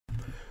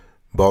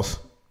Boss,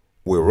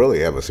 we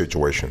really have a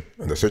situation,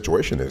 and the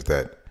situation is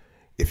that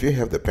if you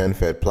have the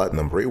PenFed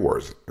Platinum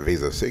Rewards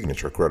Visa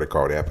Signature credit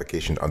card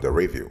application under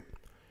review,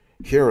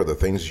 here are the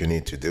things you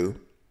need to do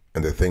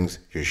and the things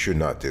you should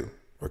not do.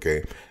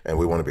 Okay, and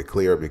we want to be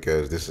clear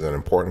because this is an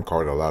important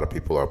card a lot of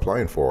people are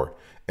applying for,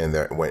 and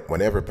that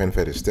whenever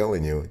PenFed is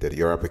telling you that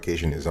your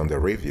application is under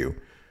review,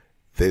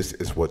 this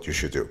is what you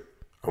should do.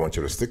 I want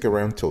you to stick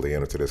around till the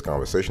end of today's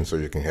conversation so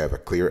you can have a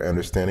clear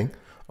understanding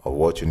of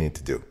what you need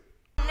to do.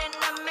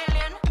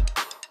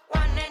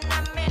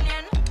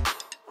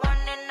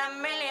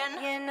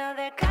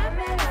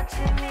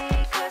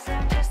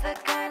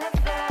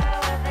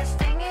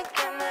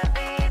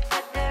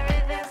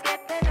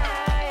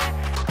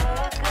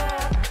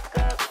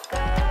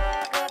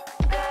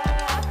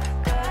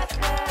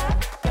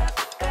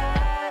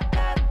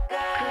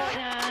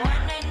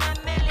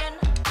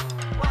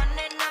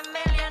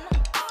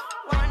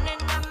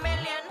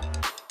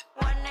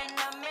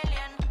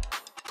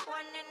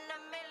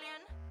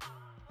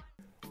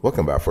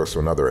 Welcome back, folks, to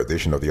another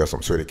edition of the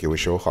Awesome Sweetie Kiwi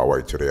Show. How are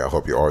you today? I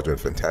hope you are doing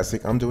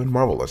fantastic. I'm doing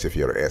marvelous, if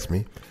you were to ask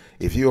me.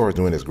 If you are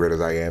doing as great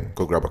as I am,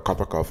 go grab a cup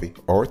of coffee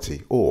or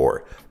tea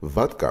or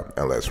vodka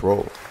and let's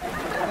roll.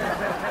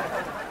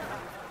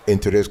 In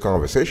today's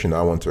conversation,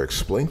 I want to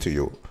explain to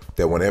you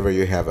that whenever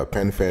you have a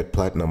PenFed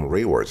Platinum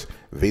Rewards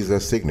Visa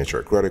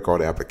Signature credit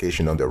card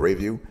application under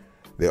review,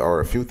 there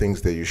are a few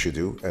things that you should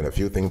do and a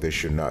few things that you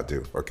should not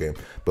do, okay?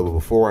 But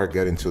before I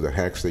get into the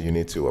hacks that you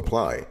need to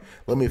apply,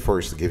 let me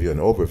first give you an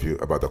overview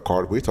about the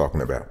card we're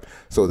talking about.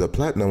 So the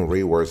Platinum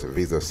Rewards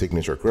Visa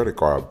Signature credit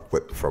card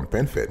from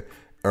PenFed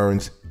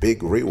earns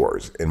big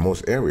rewards in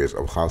most areas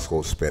of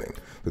household spending.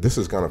 So this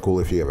is kind of cool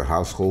if you have a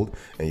household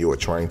and you are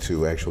trying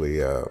to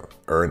actually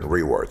earn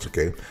rewards,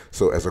 okay?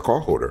 So as a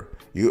cardholder,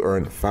 you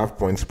earn 5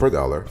 points per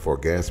dollar for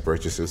gas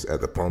purchases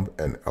at the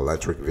pump and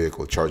electric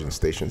vehicle charging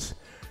stations.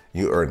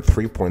 You earn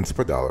 3 points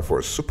per dollar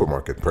for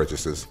supermarket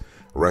purchases,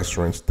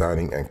 restaurants,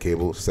 dining, and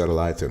cable,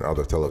 satellites, and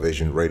other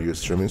television, radio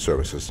streaming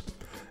services,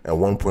 and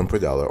 1 point per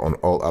dollar on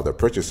all other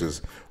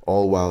purchases,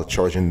 all while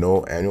charging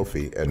no annual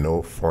fee and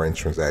no foreign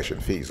transaction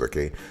fees,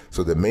 okay?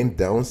 So the main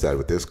downside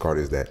with this card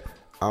is that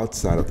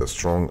outside of the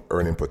strong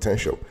earning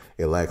potential,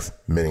 it lacks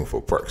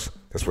meaningful perks.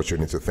 That's what you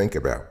need to think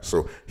about.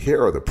 So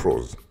here are the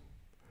pros.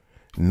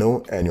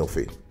 No annual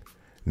fee,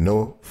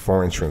 no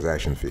foreign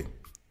transaction fee.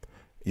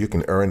 You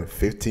can earn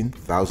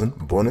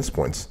 15,000 bonus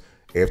points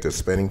after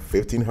spending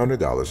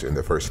 $1,500 in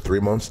the first 3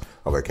 months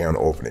of account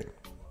opening.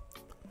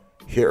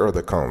 Here are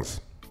the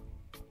cons.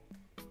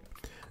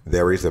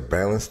 There is a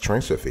balanced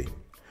transfer fee,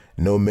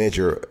 no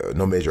major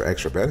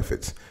extra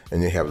benefits,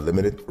 and you have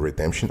limited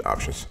redemption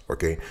options,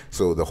 okay?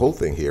 So the whole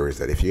thing here is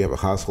that if you have a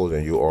household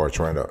and you are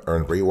trying to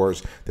earn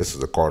rewards, this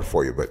is a card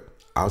for you, but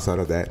outside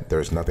of that,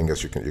 there's nothing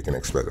else you can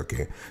expect,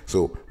 okay?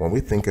 So when we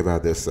think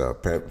about this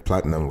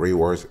Platinum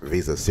Rewards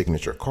Visa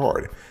Signature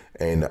card,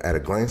 and at a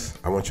glance,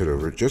 I want you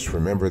to just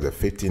remember the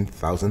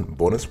 15,000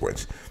 bonus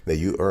points that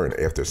you earn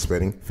after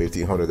spending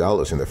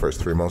 $1,500 in the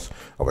first 3 months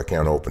of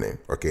account opening,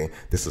 okay?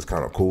 This is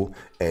kind of cool,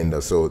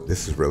 and so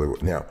this is really,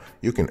 now,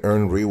 you can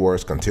earn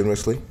rewards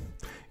continuously.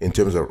 In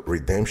terms of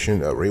redemption,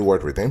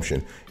 reward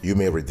redemption, you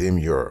may redeem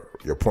your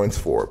points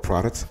for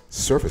products,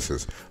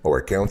 services, or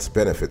accounts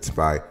benefits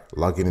by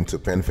logging into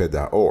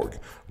PenFed.org,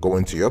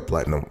 going to your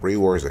Platinum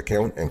Rewards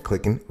account and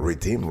clicking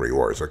Redeem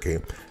Rewards, okay?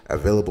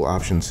 Available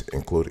options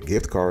include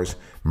gift cards,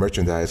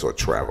 merchandise, or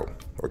travel,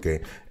 okay?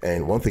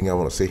 And one thing I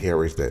want to say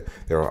here is that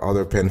there are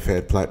other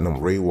PenFed Platinum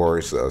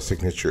Rewards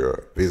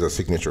Visa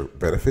Signature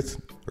benefits,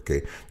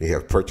 okay? You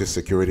have purchase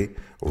security,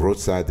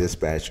 roadside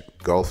dispatch,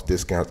 golf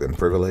discount and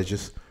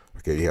privileges.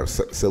 Okay, you have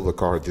silver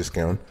card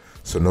discount,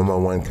 Sonoma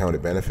 1 County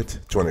benefit,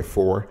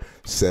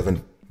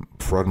 24/7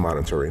 fraud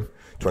monitoring,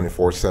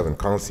 24/7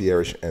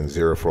 concierge, and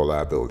 0 fraud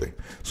liability.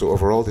 So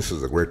overall, this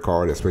is a great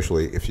card,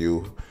 especially if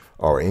you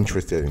are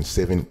interested in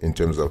saving in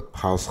terms of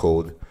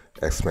household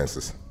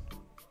expenses.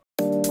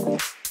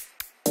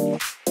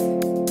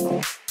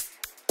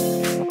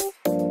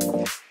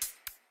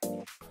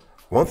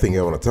 One thing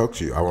I want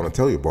to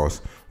tell you,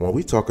 boss, when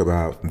we talk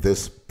about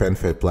this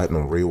PenFed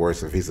Platinum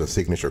Rewards Visa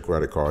Signature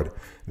credit card,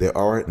 there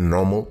are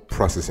normal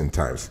processing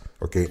times,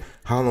 okay?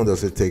 How long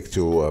does it take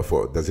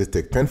does it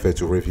take PenFed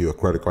to review a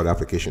credit card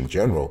application in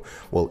general?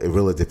 Well, it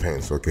really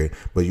depends, okay?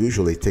 But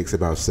usually it takes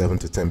about 7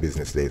 to 10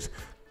 business days.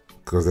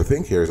 Because the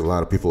thing here is a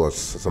lot of people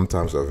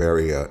sometimes are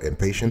very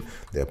impatient.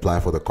 They apply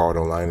for the card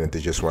online and they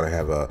just want to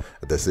have a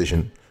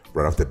decision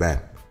right off the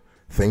bat.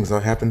 Things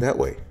don't happen that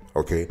way,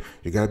 okay?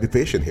 You got to be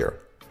patient here.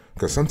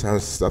 Because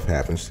sometimes stuff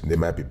happens. They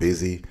might be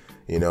busy.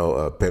 You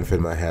know, PenFed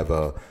might have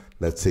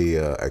let's say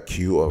a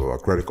queue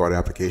of credit card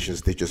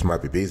applications. They just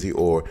might be busy,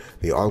 or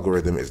the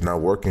algorithm is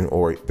not working,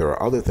 or there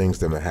are other things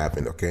that may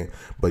happen, okay?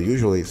 But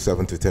usually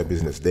 7 to 10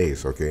 business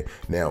days, okay?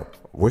 Now,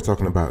 we're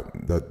talking about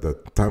the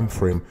time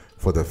frame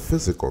for the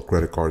physical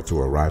credit card to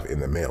arrive in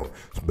the mail.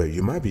 But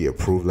you might be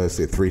approved, let's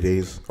say 3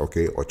 days,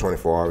 okay, or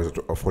 24 hours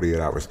or 48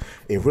 hours.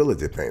 It really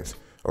depends.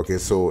 Okay,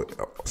 so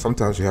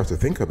sometimes you have to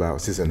think about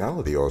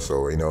seasonality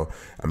also, you know.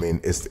 I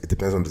mean, it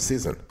depends on the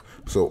season.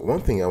 So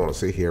one thing I want to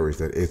say here is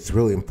that it's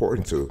really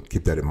important to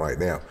keep that in mind.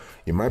 Now,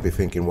 you might be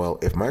thinking, well,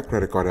 if my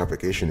credit card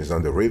application is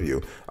under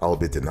review, I'll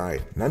be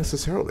denied. Not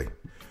necessarily.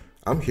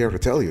 I'm here to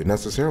tell you,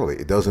 necessarily.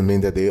 It doesn't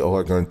mean that they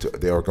are going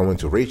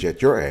to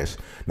reject your ass.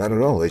 Not at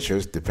all. It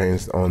just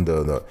depends on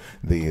the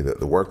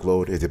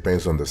workload. It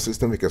depends on the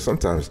system, because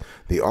sometimes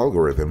the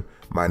algorithm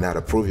might not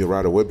approve you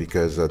right away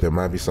because there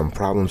might be some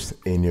problems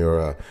in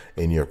your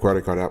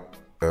credit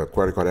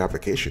card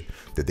application.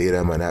 The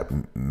data might not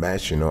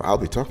match. I'll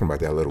be talking about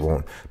that later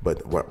on.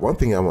 But one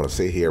thing I want to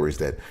say here is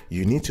that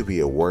you need to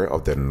be aware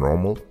of the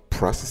normal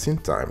processing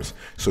times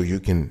so you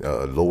can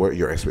lower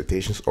your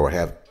expectations or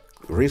have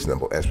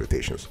reasonable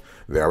expectations.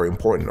 Very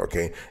important.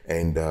 Okay.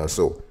 And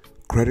so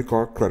credit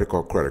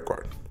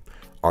card.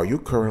 Are you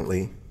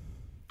currently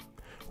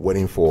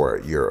waiting for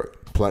your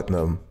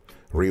Platinum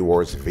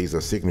Rewards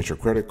Visa Signature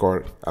credit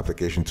card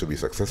application to be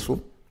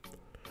successful,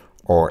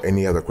 or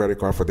any other credit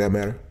card for that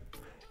matter?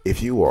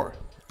 If you are,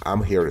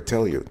 I'm here to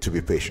tell you to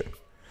be patient.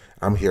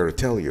 I'm here to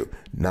tell you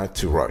not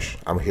to rush.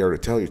 I'm here to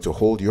tell you to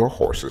hold your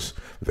horses.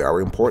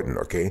 Very important.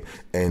 Okay.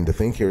 And the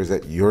thing here is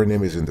that your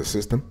name is in the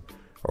system.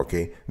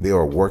 Okay, they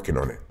are working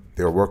on it.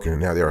 They're working.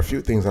 Now, there are a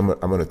few things I'm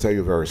going to tell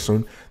you very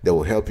soon that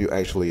will help you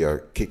actually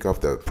kick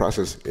off the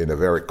process in a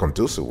very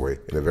conducive way,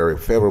 in a very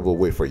favorable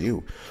way for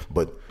you.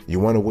 But you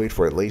want to wait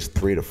for at least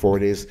 3 to 4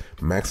 days,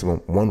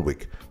 maximum 1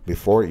 week,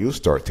 before you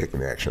start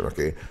taking action.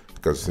 Okay,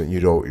 because you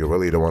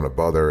really don't want to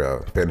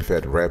bother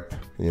PenFed rep,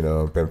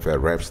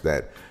 PenFed reps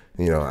that,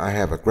 I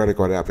have a credit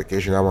card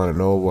application. I want to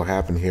know what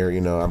happened here.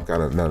 I'm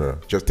kind of no.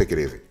 Just take it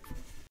easy.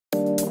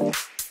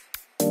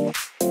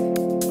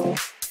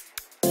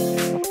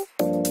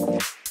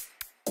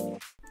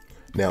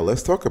 Now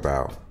let's talk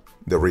about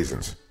the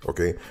reasons.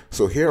 Okay,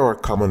 so here are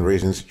common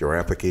reasons your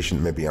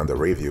application may be under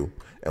review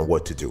and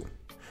what to do.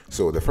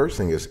 So the first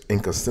thing is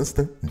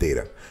inconsistent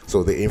data.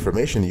 So the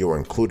information you are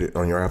included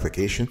on your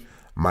application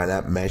might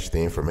not match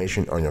the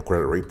information on your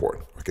credit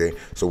report. Okay,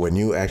 so when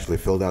you actually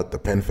filled out the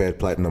PenFed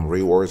Platinum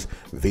Rewards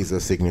Visa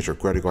Signature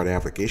credit card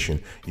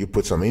application, you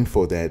put some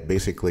info that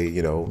basically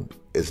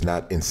is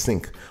not in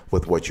sync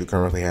with what you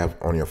currently have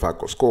on your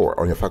FICO score,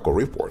 on your FICO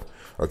report.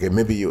 Okay,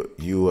 maybe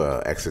you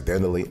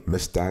accidentally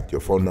mistyped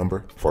your phone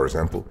number, for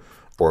example,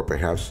 or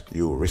perhaps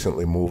you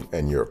recently moved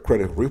and your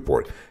credit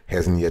report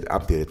hasn't yet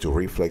updated to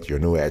reflect your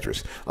new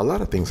address. A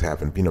lot of things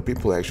happen.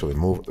 People actually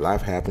move.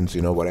 Life happens.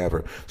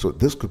 Whatever. So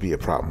this could be a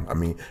problem.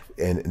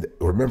 And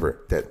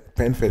remember that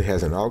PenFed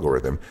has an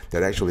algorithm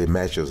that actually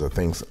matches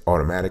things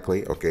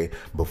automatically. Okay,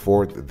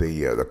 before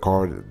the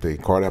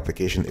card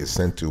application is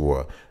sent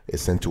to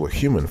a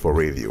human for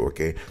review.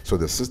 Okay, so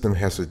the system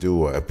has to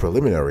do a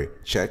preliminary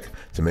check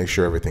to make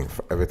sure everything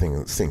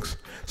syncs.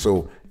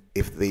 So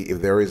if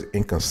there is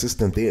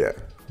inconsistent data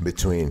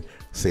between,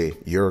 say,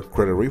 your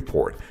credit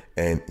report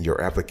and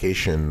your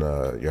application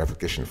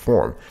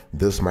form,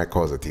 this might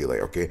cause a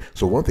delay. Okay,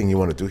 so one thing you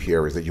want to do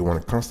here is that you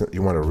want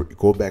to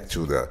go back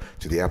to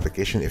the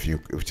application if you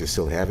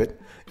still have it,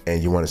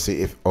 and you want to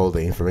see if all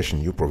the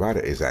information you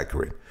provided is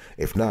accurate.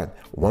 If not,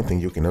 one thing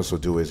you can also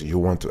do is you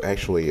want to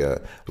actually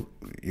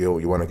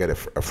you want to get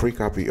a free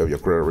copy of your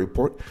credit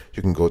report.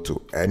 You can go to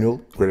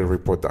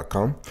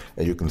annualcreditreport.com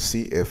and you can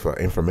see if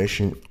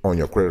information on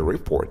your credit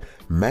report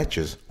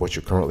matches what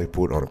you currently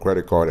put on a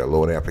credit card or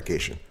loan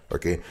application.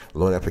 Okay,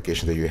 loan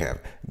application that you have,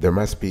 there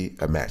must be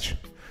a match.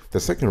 The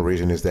second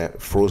reason is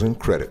that frozen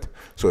credit.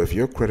 So if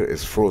your credit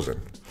is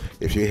frozen,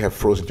 if you have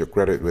frozen your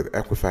credit with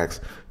Equifax,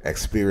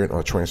 Experian,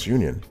 or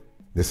TransUnion,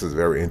 this is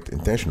very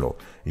intentional.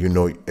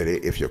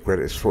 If your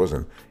credit is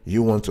frozen,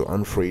 you want to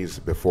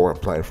unfreeze before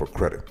applying for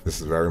credit. This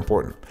is very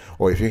important.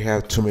 Or if you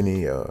have too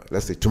many,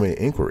 let's say too many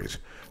inquiries,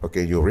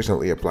 okay, you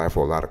recently applied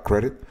for a lot of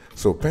credit,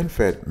 so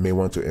PenFed may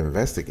want to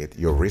investigate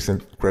your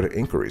recent credit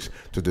inquiries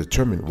to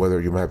determine whether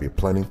you might be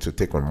planning to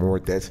take on more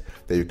debts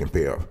that you can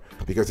pay off.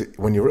 Because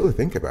when you really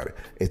think about it,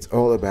 it's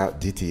all about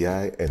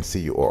DTI and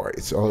CUR.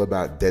 It's all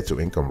about debt to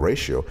income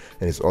ratio,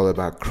 and it's all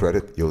about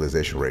credit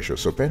utilization ratio.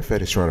 So PenFed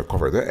is trying to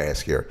cover their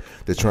ass here.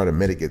 They're trying to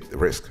mitigate the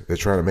risk. They're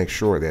trying to make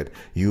sure that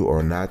you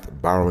are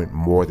not borrowing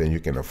more than you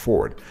can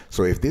afford.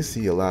 So if they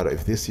see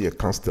a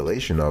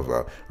constellation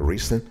of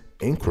recent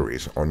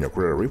inquiries on your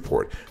credit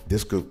report,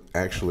 this could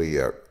actually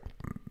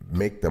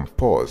make them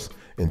pause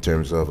in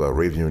terms of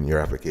reviewing your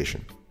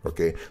application.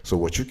 Okay, so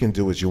what you can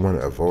do is you want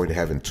to avoid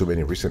having too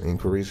many recent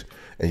inquiries,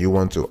 and you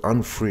want to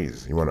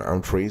unfreeze. You want to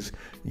unfreeze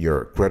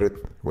your credit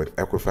with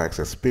Equifax,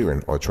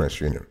 Experian, or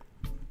TransUnion.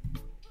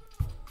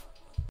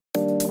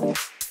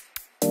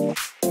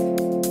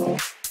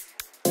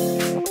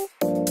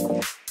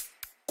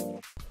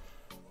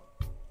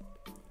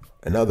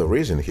 Another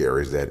reason here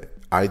is that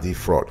ID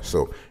fraud.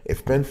 So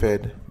if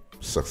PenFed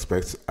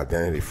suspects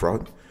identity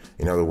fraud,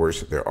 in other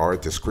words, there are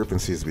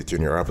discrepancies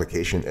between your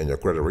application and your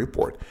credit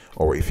report,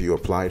 or if you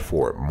applied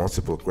for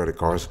multiple credit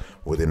cards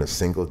within a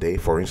single day,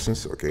 for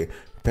instance, okay,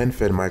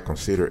 PenFed might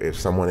consider if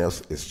someone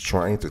else is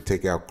trying to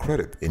take out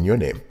credit in your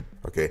name.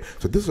 Okay,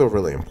 so these are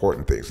really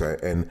important things, right?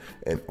 And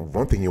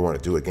one thing you want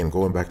to do, again,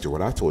 going back to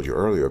what I told you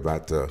earlier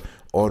about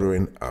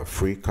ordering a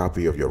free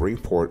copy of your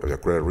report, of your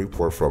credit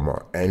report from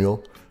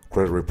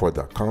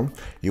annualcreditreport.com,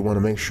 you want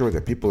to make sure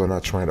that people are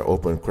not trying to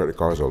open credit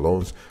cards or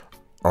loans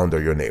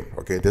under your name.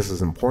 Okay, this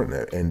is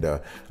important. And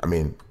I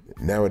mean,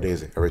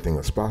 nowadays everything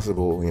is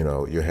possible. You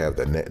know, you have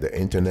the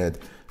internet.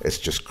 It's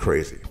just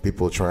crazy.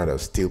 People trying to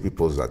steal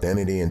people's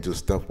identity and do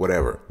stuff,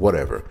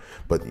 whatever.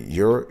 But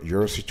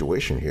your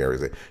situation here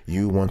is that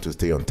you want to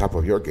stay on top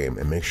of your game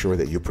and make sure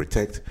that you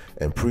protect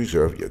and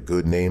preserve your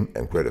good name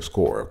and credit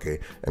score, okay,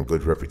 and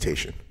good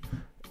reputation.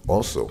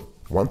 Also,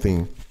 one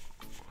thing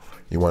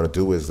you want to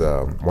do is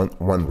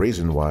one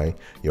reason why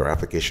your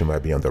application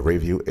might be under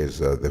review is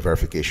the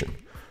verification.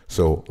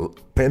 So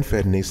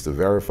PenFed needs to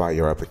verify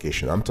your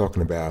application. I'm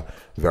talking about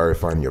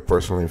verifying your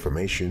personal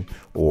information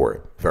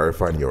or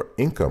verifying your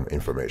income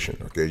information.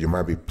 Okay, you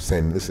might be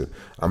saying, listen,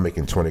 I'm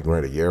making 20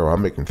 grand a year, or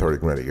I'm making 30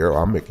 grand a year,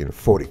 or I'm making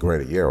 40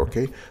 grand a year.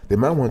 Okay, they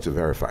might want to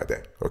verify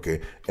that.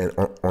 Okay, and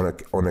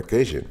on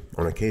occasion,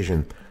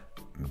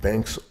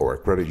 banks or a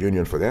credit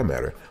union, for that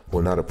matter,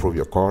 will not approve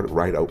your card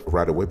right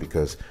away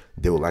because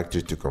they would like you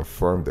to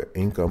confirm the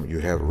income you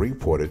have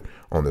reported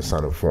on the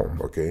sign-up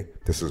form. Okay,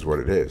 this is what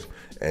it is.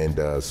 And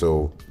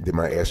so they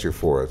might ask you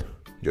for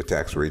your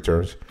tax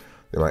returns.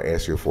 They might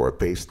ask you for a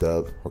pay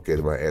stub. Okay,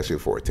 they might ask you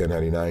for a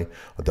 1099,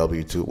 a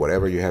W-2,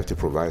 whatever you have to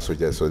provide, so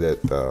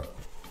that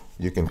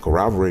you can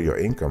corroborate your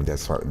income.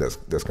 That's fine.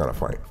 That's kind of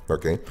fine.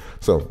 Okay,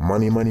 so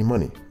money.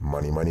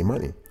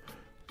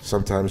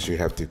 Sometimes you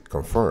have to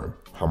confirm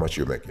how much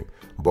you're making.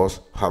 Boss,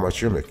 how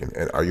much you're making.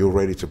 And are you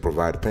ready to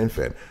provide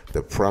PenFed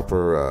the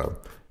proper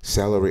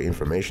salary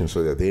information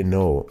so that they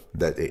know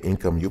that the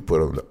income you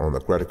put on the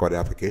credit card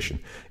application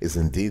is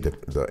indeed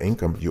the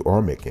income you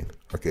are making?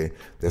 Okay,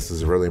 this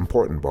is really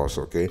important, boss.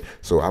 Okay,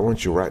 so I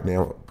want you right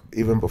now,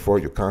 even before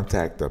you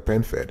contact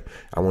PenFed,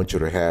 I want you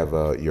to have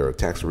your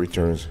tax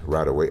returns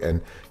right away.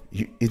 And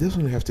it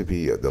doesn't have to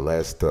be the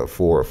last 4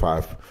 or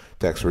 5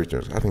 tax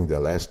returns. I think the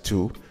last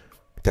 2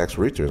 tax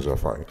returns are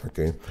fine.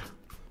 Okay,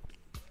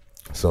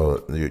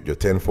 so your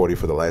 1040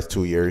 for the last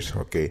 2 years.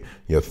 Okay,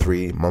 your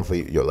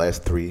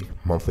last 3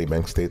 monthly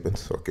bank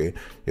statements. Okay,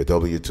 your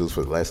W-2s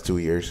for the last 2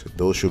 years.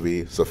 Those should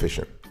be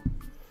sufficient.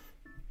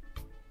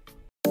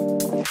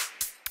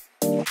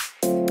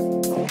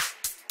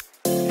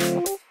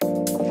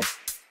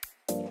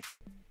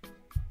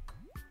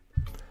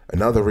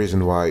 Another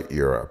reason why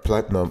your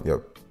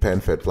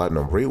PenFed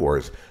Platinum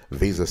Rewards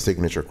Visa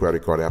Signature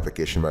credit card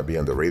application might be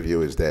under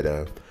review is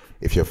that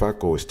if your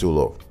FICO is too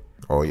low.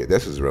 Oh yeah,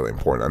 this is really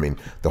important. I mean,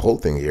 the whole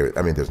thing here,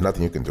 I mean, there's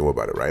nothing you can do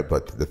about it, right?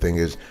 But the thing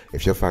is,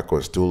 if your FICO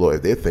is too low,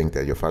 if they think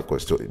that your FICO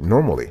is too,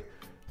 normally,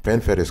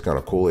 PenFed is kind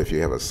of cool if you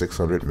have a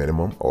 600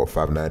 minimum or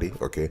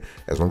 590, okay?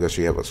 As long as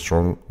you have a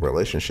strong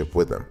relationship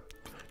with them.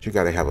 You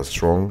got to have a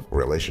strong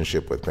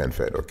relationship with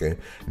PenFed, okay?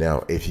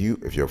 Now, if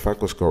your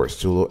FICO score is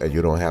too low and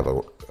you don't have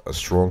a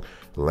strong,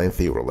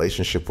 lengthy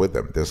relationship with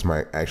them, this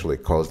might actually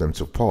cause them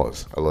to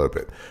pause a little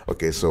bit.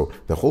 Okay, so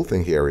the whole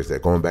thing here is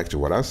that, going back to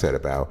what I said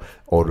about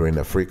ordering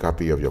a free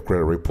copy of your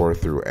credit report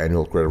through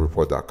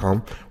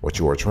annualcreditreport.com, what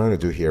you are trying to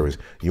do here is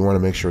you want to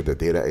make sure the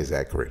data is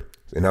accurate.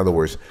 In other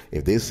words,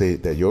 if they say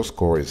that your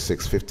score is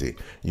 650,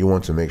 you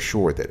want to make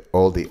sure that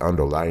all the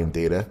underlying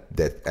data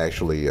that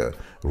actually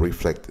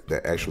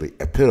actually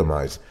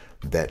epitomize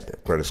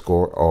that credit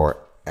score are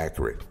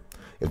accurate.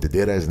 If the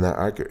data is not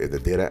accurate, if the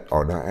data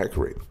are not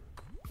accurate,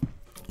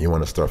 you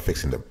want to start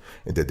fixing them.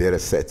 If the data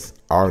sets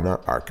are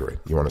not accurate,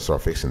 you want to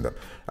start fixing them.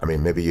 I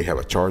mean, maybe you have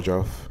a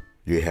charge-off,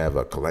 you have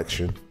a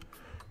collection,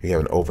 you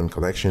have an open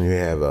collection, you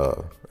have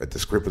a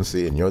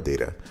discrepancy in your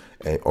data,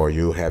 or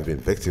you have been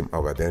victim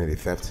of identity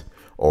theft,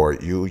 or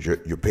you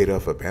paid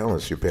off a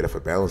balance,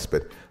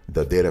 but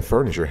the data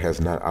furniture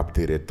has not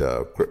updated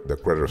the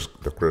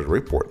credit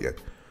report yet.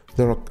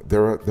 There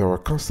are a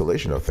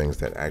constellation of things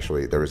that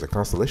there is a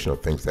constellation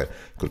of things that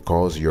could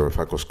cause your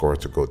FICO score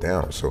to go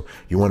down. So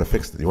you want to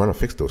fix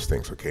those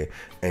things, okay?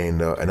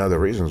 And another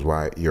reasons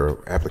why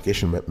your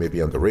application may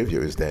be under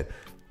review is that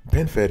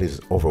PenFed is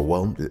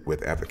overwhelmed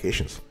with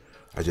applications.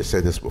 I just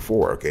said this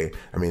before, okay?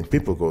 I mean,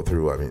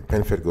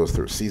 PenFed goes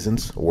through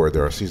seasons where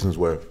there are seasons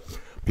where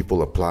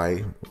people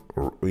apply,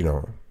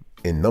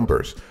 in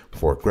numbers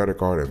for a credit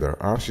card, and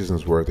there are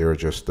seasons where they're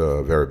just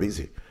very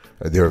busy.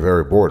 They're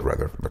very bored,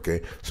 rather.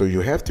 Okay, so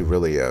you have to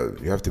really,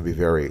 you have to be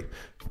very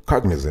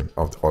cognizant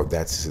of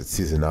that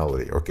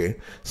seasonality. Okay,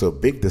 so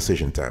big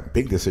decision time,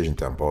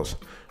 boss.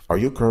 Are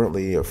you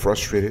currently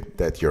frustrated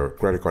that your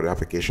credit card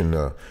application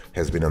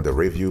has been under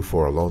review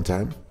for a long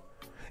time?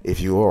 If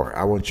you are,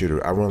 I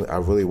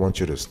really want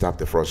you to stop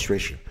the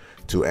frustration,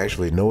 to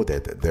actually know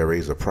that there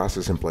is a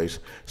process in place.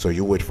 So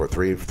you wait for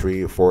 3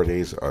 or 4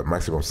 days, or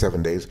maximum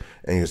 7 days,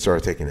 and you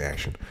start taking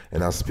action.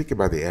 And I'll speak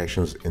about the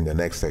actions in the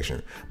next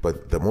section.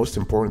 But the most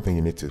important thing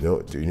you need to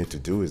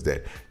do is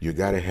that you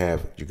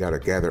gotta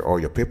gather all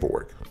your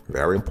paperwork.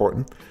 Very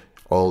important.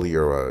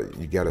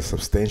 You gotta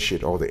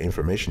substantiate all the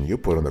information you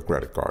put on the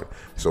credit card.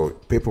 So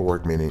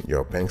paperwork meaning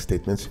your bank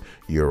statements,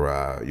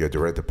 your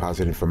direct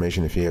deposit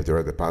information. If you have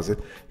direct deposit,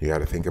 you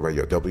gotta think about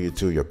your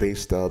W-2, your pay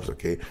stubs,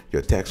 okay,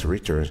 your tax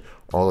returns,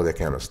 all of that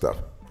kind of stuff.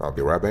 I'll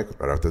be right back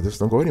right after this.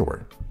 Don't go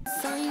anywhere.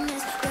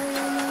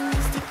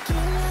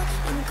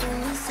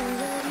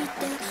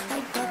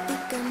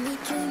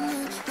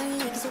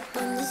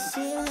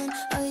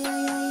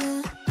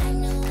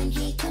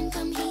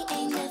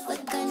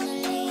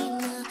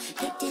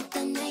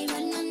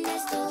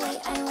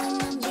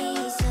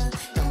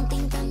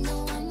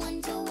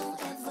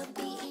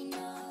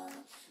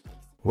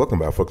 Welcome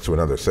back, folks, to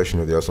another session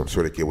of the Awesome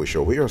Sweaty Kiwi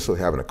Show. We are still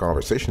having a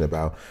conversation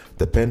about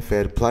the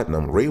PenFed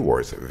Platinum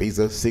Rewards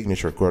Visa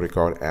Signature Credit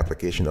Card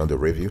application under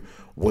review,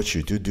 what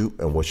you do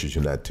and what you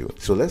do not do.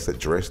 So let's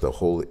address the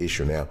whole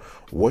issue now,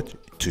 what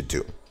to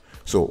do.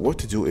 So what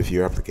to do if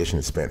your application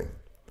is pending,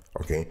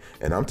 okay?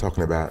 And I'm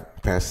talking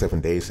about past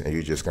 7 days and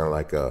you're just kind of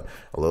like a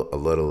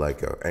little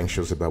like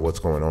anxious about what's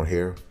going on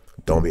here.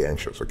 Don't be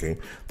anxious, okay?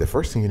 The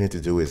first thing you need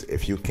to do is,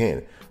 if you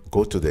can,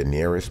 go to the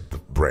nearest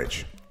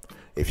branch.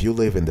 If you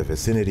live in the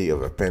vicinity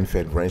of a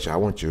PenFed branch, I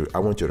want you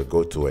to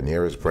go to a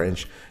nearest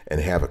branch and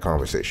have a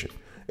conversation.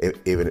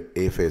 Even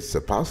if it's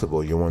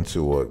possible, you want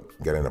to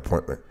get an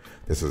appointment.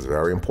 This is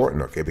very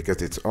important, okay?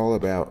 Because it's all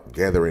about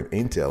gathering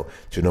intel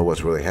to know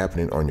what's really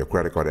happening on your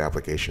credit card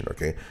application,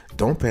 okay?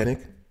 Don't panic.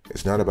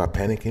 It's not about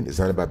panicking. It's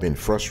not about being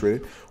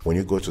frustrated. When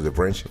you go to the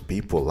branch, be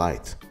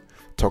polite.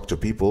 Talk to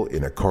people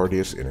in a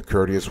courteous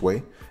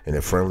way, in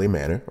a friendly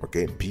manner,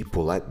 okay? Be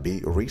polite, be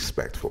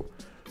respectful.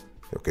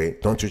 Okay,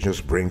 don't you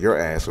just bring your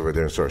ass over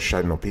there and start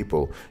shouting on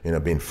people,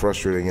 being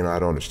frustrated, I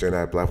don't understand,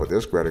 I applied for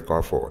this credit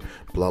card for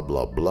blah,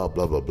 blah, blah,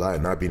 blah, blah, blah,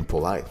 and not being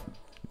polite.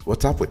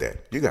 What's up with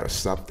that? You got to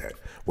stop that.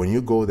 When you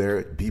go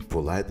there, be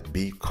polite,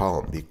 be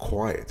calm, be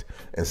quiet,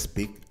 and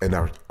speak and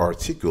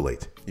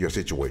articulate your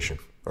situation,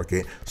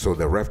 okay? So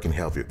the rep can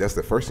help you. That's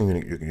the first thing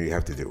you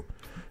have to do.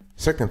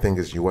 Second thing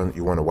is you want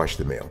to watch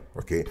the mail,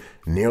 okay?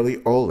 Nearly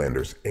all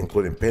lenders,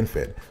 including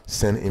PenFed,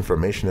 send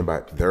information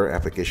about their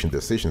application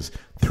decisions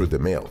through the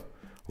mail,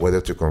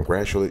 whether to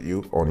congratulate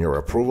you on your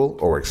approval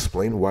or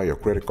explain why your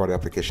credit card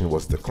application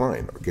was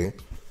declined, okay?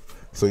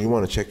 So you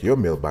want to check your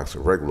mailbox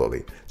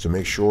regularly to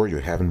make sure you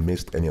haven't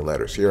missed any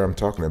letters. Here I'm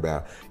talking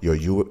about your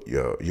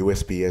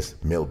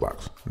USPS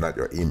mailbox, not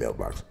your email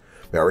box.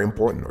 Very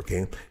important,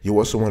 okay? You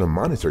also want to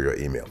monitor your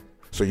email.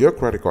 So your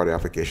credit card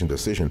application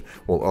decision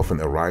will often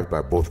arrive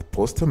by both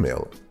postal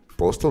mail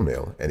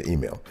and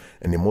email,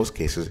 and in most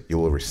cases you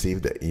will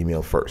receive the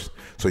email first.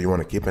 So you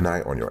want to keep an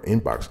eye on your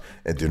inbox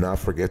and do not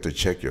forget to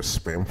check your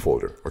spam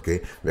folder, okay?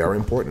 Very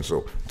important.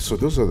 So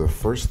those are the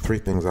first three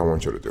things I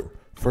want you to do.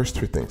 First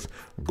three things: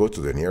 go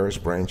to the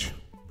nearest branch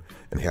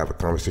and have a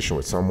conversation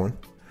with someone.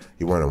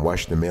 You want to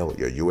watch the mail,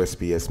 your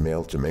USPS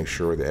mail, to make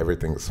sure that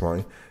everything is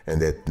fine and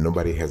that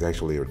nobody has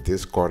actually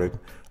discarded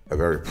a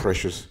very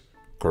precious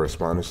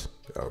correspondence,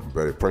 a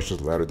very precious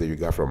letter that you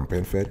got from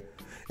PenFed.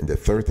 And the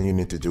third thing you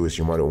need to do is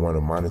you might want to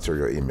monitor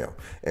your email.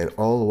 And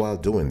all while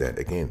doing that,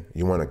 again,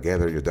 you want to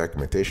gather your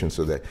documentation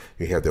so that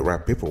you have the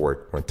right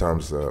paperwork when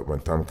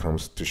time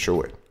comes to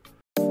show it.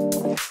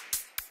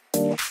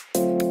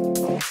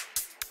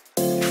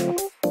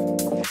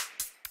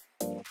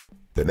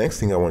 The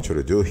next thing I want you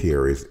to do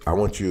here is I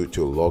want you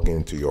to log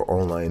into your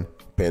online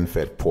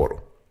PenFed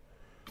portal.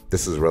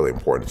 This is really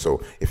important.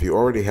 So if you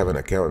already have an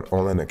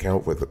online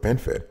account with the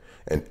PenFed,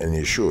 and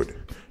you should,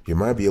 you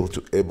might be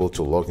able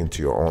to log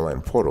into your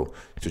online portal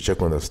to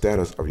check on the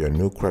status of your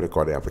new credit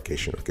card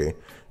application, okay?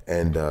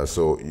 And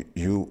so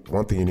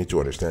one thing you need to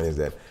understand is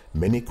that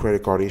many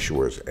credit card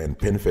issuers, and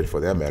PenFed for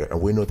that matter, and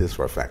we know this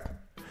for a fact,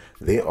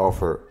 they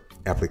offer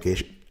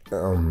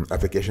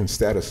application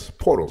status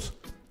portals,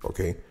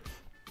 okay,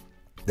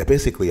 that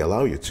basically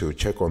allow you to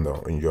check on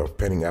your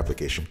pending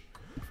application.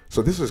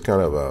 So this is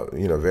kind of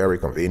very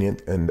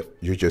convenient, and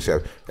you just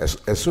have,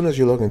 as soon as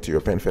you log into your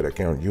PenFed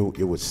account,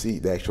 you would see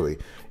that actually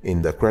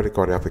in the credit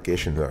card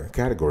application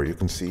category, you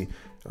can see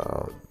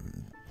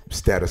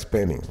status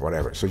pending,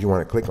 whatever. So you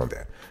want to click on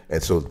that,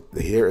 and so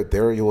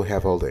there you will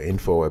have all the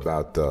info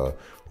about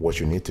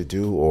what you need to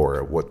do,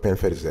 or what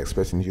PenFed is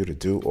expecting you to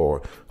do,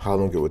 or how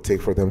long it would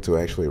take for them to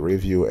actually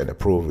review and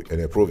approve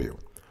you.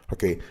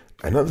 Okay.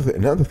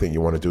 Another thing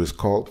you want to do is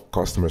call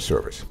customer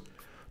service.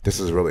 This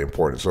is really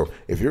important. So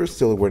if you're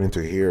still waiting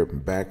to hear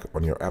back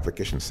on your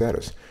application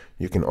status,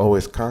 you can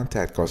always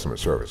contact customer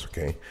service,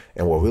 okay?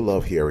 And what we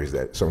love here is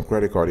that some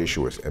credit card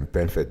issuers, and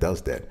PenFed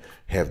does that,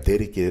 have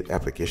dedicated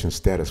application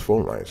status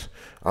phone lines.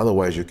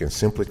 Otherwise, you can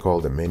simply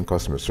call the main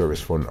customer service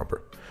phone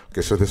number.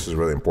 Okay, so this is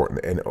really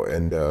important.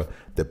 And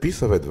the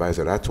piece of advice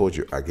that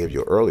I gave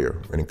you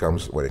earlier when it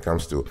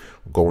comes to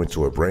going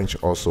to a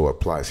branch also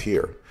applies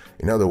here.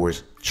 In other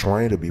words,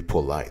 trying to be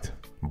polite.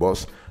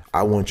 Boss,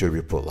 I want you to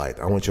be polite.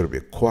 I want you to be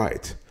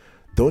quiet.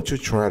 Don't you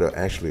try to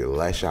actually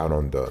lash out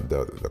on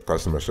the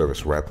customer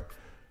service rep.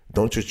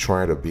 Don't you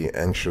try to be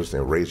anxious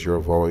and raise your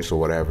voice or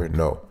whatever.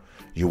 No,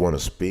 you want to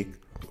speak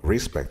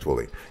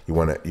respectfully. You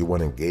want to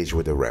engage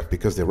with the rep,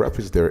 because the rep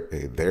is there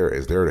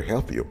to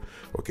help you.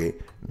 Okay,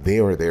 they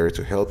are there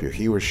to help you.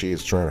 He or she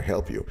is trying to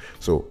help you.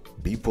 So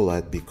be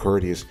polite, be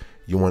courteous.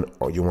 You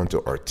want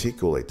to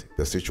articulate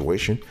the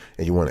situation,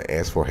 and you want to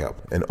ask for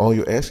help. And all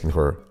you're asking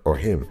her or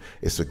him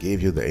is to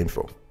give you the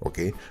info.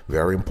 Okay,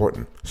 very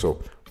important.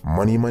 So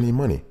Money, money,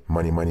 money,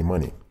 money, money,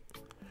 money.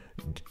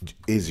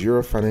 Is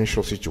your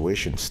financial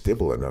situation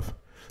stable enough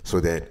so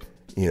that,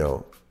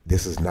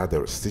 this is not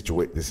the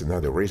situation, this is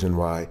not the reason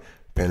why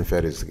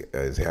PenFed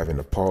is having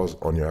a pause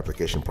on your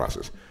application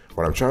process?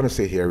 What I'm trying to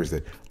say here is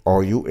that,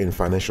 are you in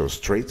financial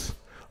straits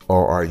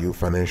or are you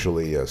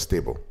financially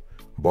stable?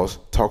 Boss,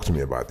 talk to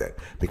me about that.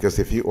 Because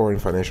if you are in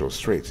financial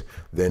straits,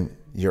 then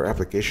your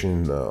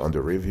application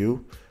under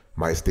review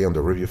might stay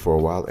under review for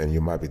a while and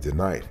you might be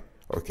denied.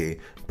 Okay,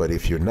 but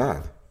if you're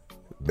not,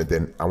 but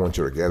then I want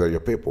you to gather your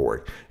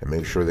paperwork and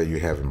make sure that you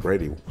have them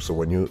ready. So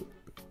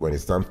when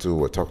it's time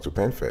to talk to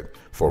PenFed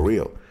for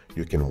real,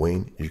 you can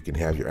win. You can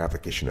have your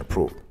application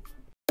approved.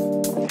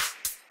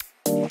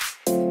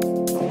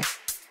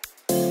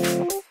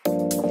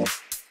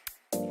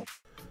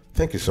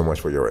 Thank you so much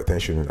for your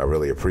attention. I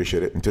really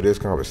appreciate it. In today's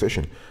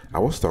conversation, I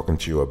was talking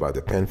to you about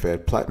the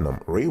PenFed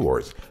Platinum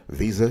Rewards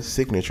Visa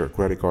Signature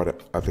Credit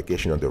Card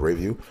application under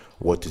review,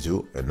 what to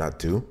do and not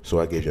do. So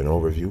I gave you an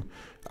overview.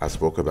 I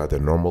spoke about the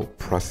normal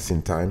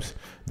processing times,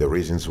 the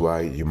reasons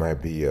why you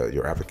might be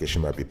your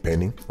application might be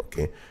pending,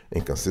 okay,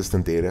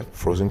 inconsistent data,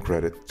 frozen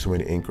credit, too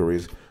many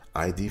inquiries,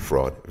 ID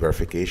fraud,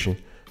 verification,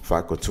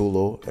 FICO too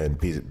low, and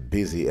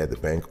busy at the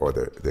bank or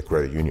the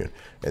credit union.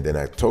 And then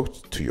I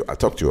talked to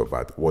you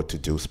about what to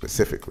do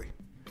specifically.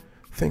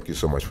 Thank you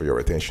so much for your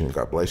attention.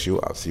 God bless you.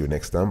 I'll see you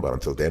next time. But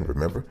until then,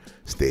 remember,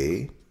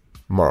 stay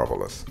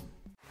marvelous.